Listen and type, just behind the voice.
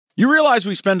You realize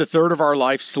we spend a third of our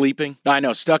life sleeping? I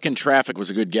know, stuck in traffic was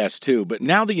a good guess too, but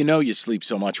now that you know you sleep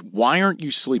so much, why aren't you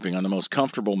sleeping on the most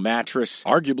comfortable mattress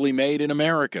arguably made in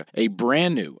America? A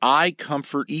brand new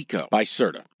iComfort Eco by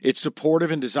Serta. It's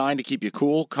supportive and designed to keep you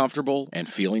cool, comfortable, and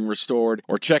feeling restored.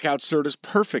 Or check out Serta's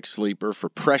Perfect Sleeper for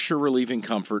pressure-relieving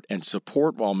comfort and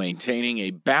support while maintaining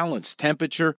a balanced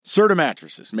temperature. Serta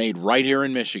mattresses made right here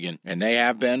in Michigan, and they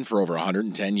have been for over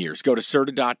 110 years. Go to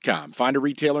Serta.com. Find a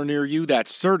retailer near you.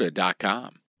 That's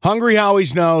Serta.com. Hungry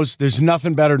Howie's knows there's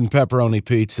nothing better than pepperoni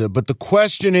pizza, but the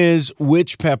question is,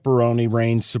 which pepperoni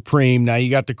reigns supreme? Now,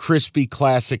 you got the crispy,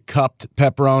 classic cupped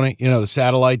pepperoni, the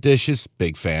satellite dishes.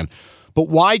 Big fan. But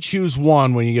why choose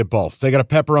one when you get both? They got a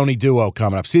pepperoni duo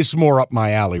coming up. See, this is more up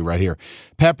my alley right here.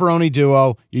 Pepperoni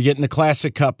duo, you're getting the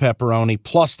classic cup pepperoni,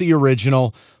 plus the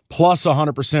original, plus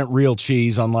 100% real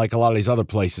cheese, unlike a lot of these other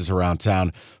places around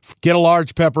town. Get a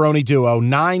large pepperoni duo,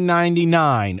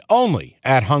 $9.99, only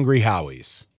at Hungry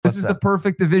Howie's. This is the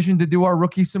perfect division to do our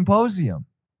rookie symposium.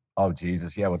 Oh,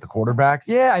 Jesus. Yeah, with the quarterbacks?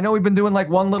 Yeah, I know we've been doing like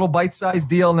one little bite-sized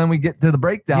deal and then we get to the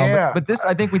breakdown. Yeah. But this,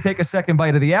 I think we take a second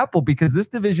bite of the apple because this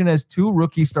division has two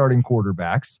rookie starting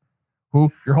quarterbacks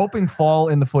who you're hoping follow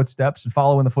in the footsteps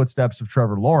of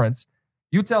Trevor Lawrence.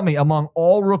 You tell me, among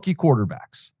all rookie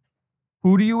quarterbacks,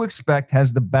 who do you expect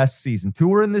has the best season?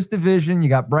 Two are in this division. You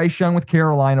got Bryce Young with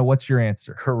Carolina. What's your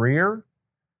answer? Career?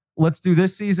 Let's do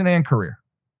this season and career.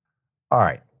 All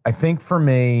right. I think for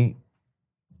me,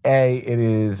 I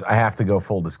have to go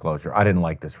full disclosure. I didn't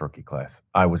like this rookie class.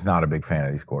 I was not a big fan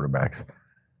of these quarterbacks.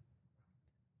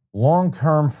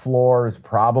 Long-term floor is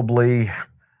probably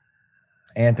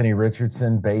Anthony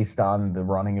Richardson based on the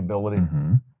running ability,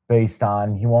 based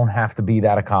on he won't have to be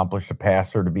that accomplished a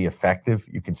passer to be effective.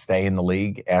 You can stay in the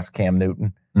league. Ask Cam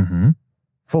Newton.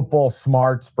 Football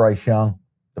smarts, Bryce Young.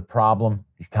 The problem,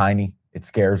 he's tiny. It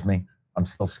scares me. I'm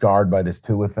still scarred by this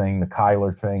Tua thing, the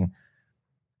Kyler thing.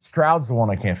 Stroud's the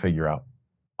one I can't figure out.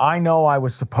 I know I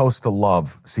was supposed to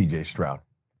love C.J. Stroud,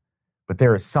 but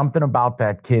there is something about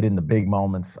that kid in the big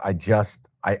moments.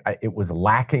 It was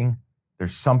lacking.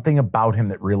 There's something about him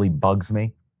that really bugs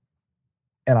me.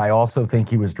 And I also think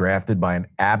he was drafted by an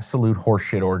absolute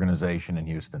horseshit organization in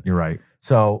Houston. You're right.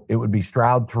 So it would be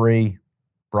Stroud 3,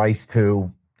 Bryce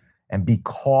 2. And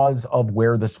because of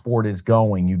where the sport is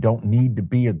going, you don't need to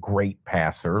be a great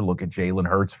passer. Look at Jalen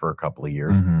Hurts for a couple of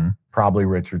years. Probably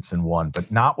Richardson 1,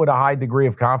 but not with a high degree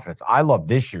of confidence. I love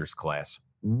this year's class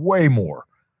way more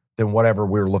than whatever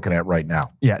we're looking at right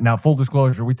now. Yeah. Now, full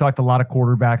disclosure, we talked a lot of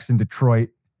quarterbacks in Detroit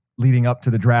leading up to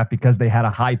the draft because they had a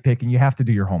high pick, and you have to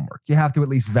do your homework. You have to at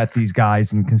least vet these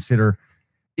guys and consider,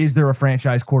 is there a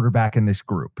franchise quarterback in this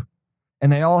group?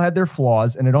 And they all had their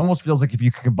flaws, and it almost feels like if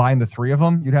you could combine the three of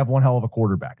them, you'd have one hell of a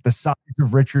quarterback. The size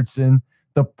of Richardson,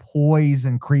 the poise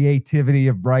and creativity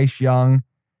of Bryce Young,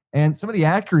 and some of the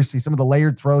accuracy, some of the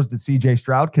layered throws that C.J.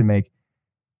 Stroud can make.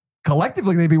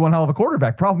 Collectively, they'd be one hell of a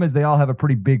quarterback. Problem is they all have a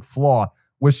pretty big flaw.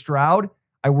 With Stroud,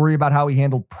 I worry about how he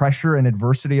handled pressure and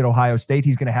adversity at Ohio State.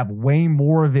 He's going to have way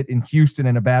more of it in Houston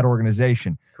in a bad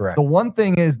organization. Correct. The one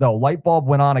thing is, though, light bulb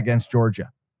went on against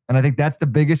Georgia. And I think that's the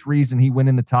biggest reason he went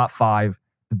in the top 5.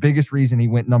 The biggest reason he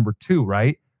went number 2,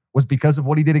 right, was because of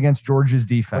what he did against Georgia's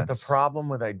defense. But the problem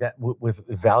with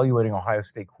evaluating Ohio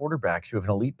State quarterbacks, you have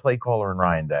an elite play caller in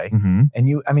Ryan Day.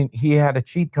 And he had a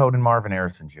cheat code in Marvin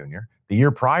Harrison Jr. The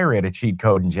year prior, he had a cheat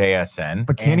code in JSN.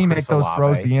 But can he make those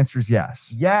throws? The answer is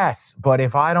yes. Yes, but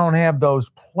if I don't have those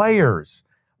players,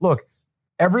 look,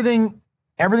 everything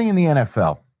in the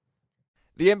NFL.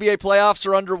 The NBA playoffs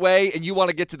are underway, and you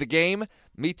want to get to the game?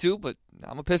 Me too, but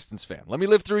I'm a Pistons fan. Let me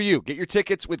live through you. Get your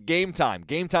tickets with Game Time.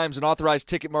 Game Time's an authorized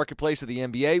ticket marketplace of the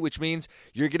NBA, which means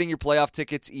you're getting your playoff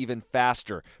tickets even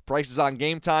faster. Prices on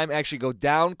Game Time actually go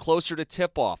down closer to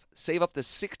tip-off. Save up to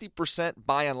 60%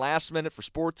 buy on last minute for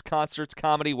sports, concerts,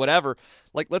 comedy, whatever.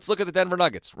 Like, let's look at the Denver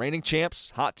Nuggets. Reigning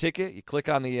champs, hot ticket. You click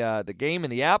on the game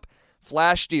in the app.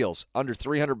 Flash deals under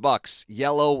 $300.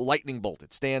 Yellow lightning bolt,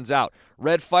 it stands out.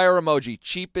 Red fire emoji,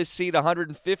 cheapest seat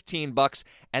 $115,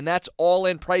 and that's all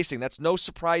in pricing. That's no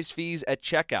surprise fees at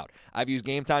checkout. I've used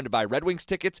Game Time to buy Red Wings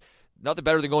tickets. Nothing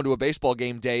better than going to a baseball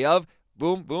game day of.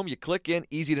 Boom, boom, you click in,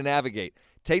 easy to navigate.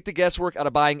 Take the guesswork out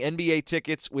of buying NBA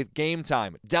tickets with Game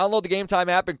Time. Download the Game Time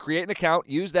app and create an account.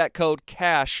 Use that code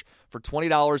CASH for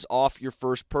 $20 off your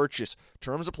first purchase.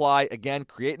 Terms apply. Again,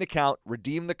 create an account,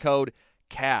 redeem the code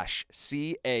CASH,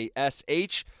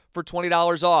 C-A-S-H, for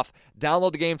 $20 off.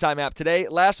 Download the Game Time app today.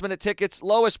 Last minute tickets,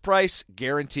 lowest price,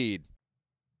 guaranteed.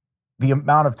 The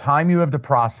amount of time you have to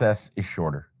process is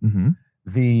shorter.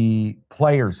 The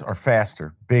players are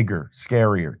faster, bigger,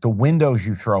 scarier. The windows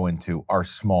you throw into are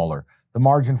smaller. The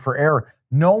margin for error.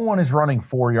 No one is running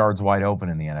 4 yards wide open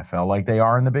in the NFL like they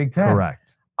are in the Big Ten.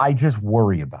 Correct. I just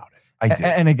worry about it. I do.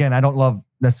 And again, I don't love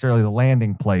necessarily the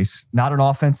landing place. Not an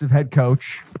offensive head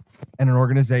coach and an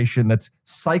organization that's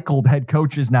cycled head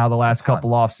coaches now the last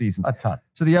couple off seasons. A ton.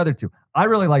 So the other two, I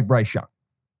really like Bryce Young.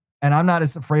 And I'm not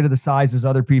as afraid of the size as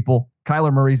other people.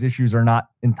 Kyler Murray's issues are not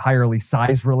entirely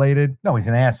size related. No, he's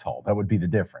an asshole. That would be the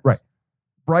difference. Right.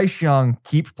 Bryce Young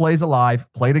keeps plays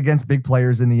alive, played against big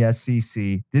players in the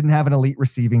SEC, didn't have an elite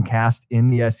receiving cast in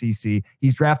the SEC.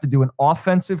 He's drafted to an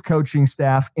offensive coaching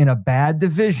staff in a bad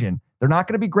division. They're not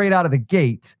going to be great out of the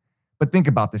gate, but think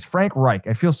about this. Frank Reich,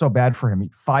 I feel so bad for him.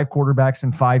 5 quarterbacks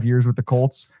in 5 years with the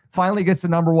Colts. Finally gets the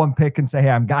number 1 pick and say, hey,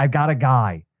 I've got a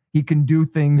guy. He can do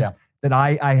things that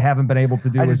I haven't been able to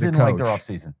do as a coach. I just didn't like their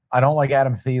offseason. I don't like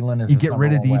Adam Thielen. You get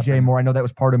rid of DJ Moore. I know that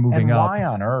was part of moving up. Why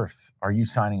on earth are you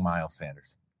signing Miles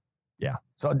Sanders? Yeah.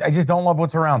 So I just don't love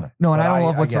what's around him. No, and I don't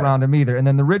love what's around him either. And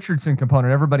then the Richardson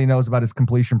component, everybody knows about his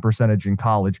completion percentage in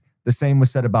college. The same was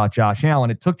said about Josh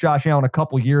Allen. It took Josh Allen a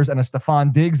couple years and a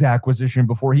Stephon Diggs acquisition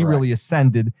before he really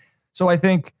ascended. So I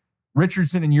think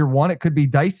Richardson in year 1, it could be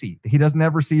dicey. He doesn't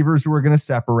have receivers who are going to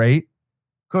separate.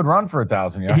 Could run for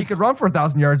 1,000 yards. He could run for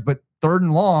 1,000 yards, but 3rd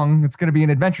and long, it's going to be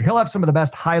an adventure. He'll have some of the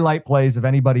best highlight plays of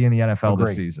anybody in the NFL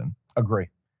this season. Agree.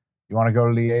 You want to go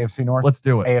to the AFC North? Let's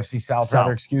do it. AFC South,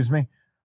 rather, excuse me.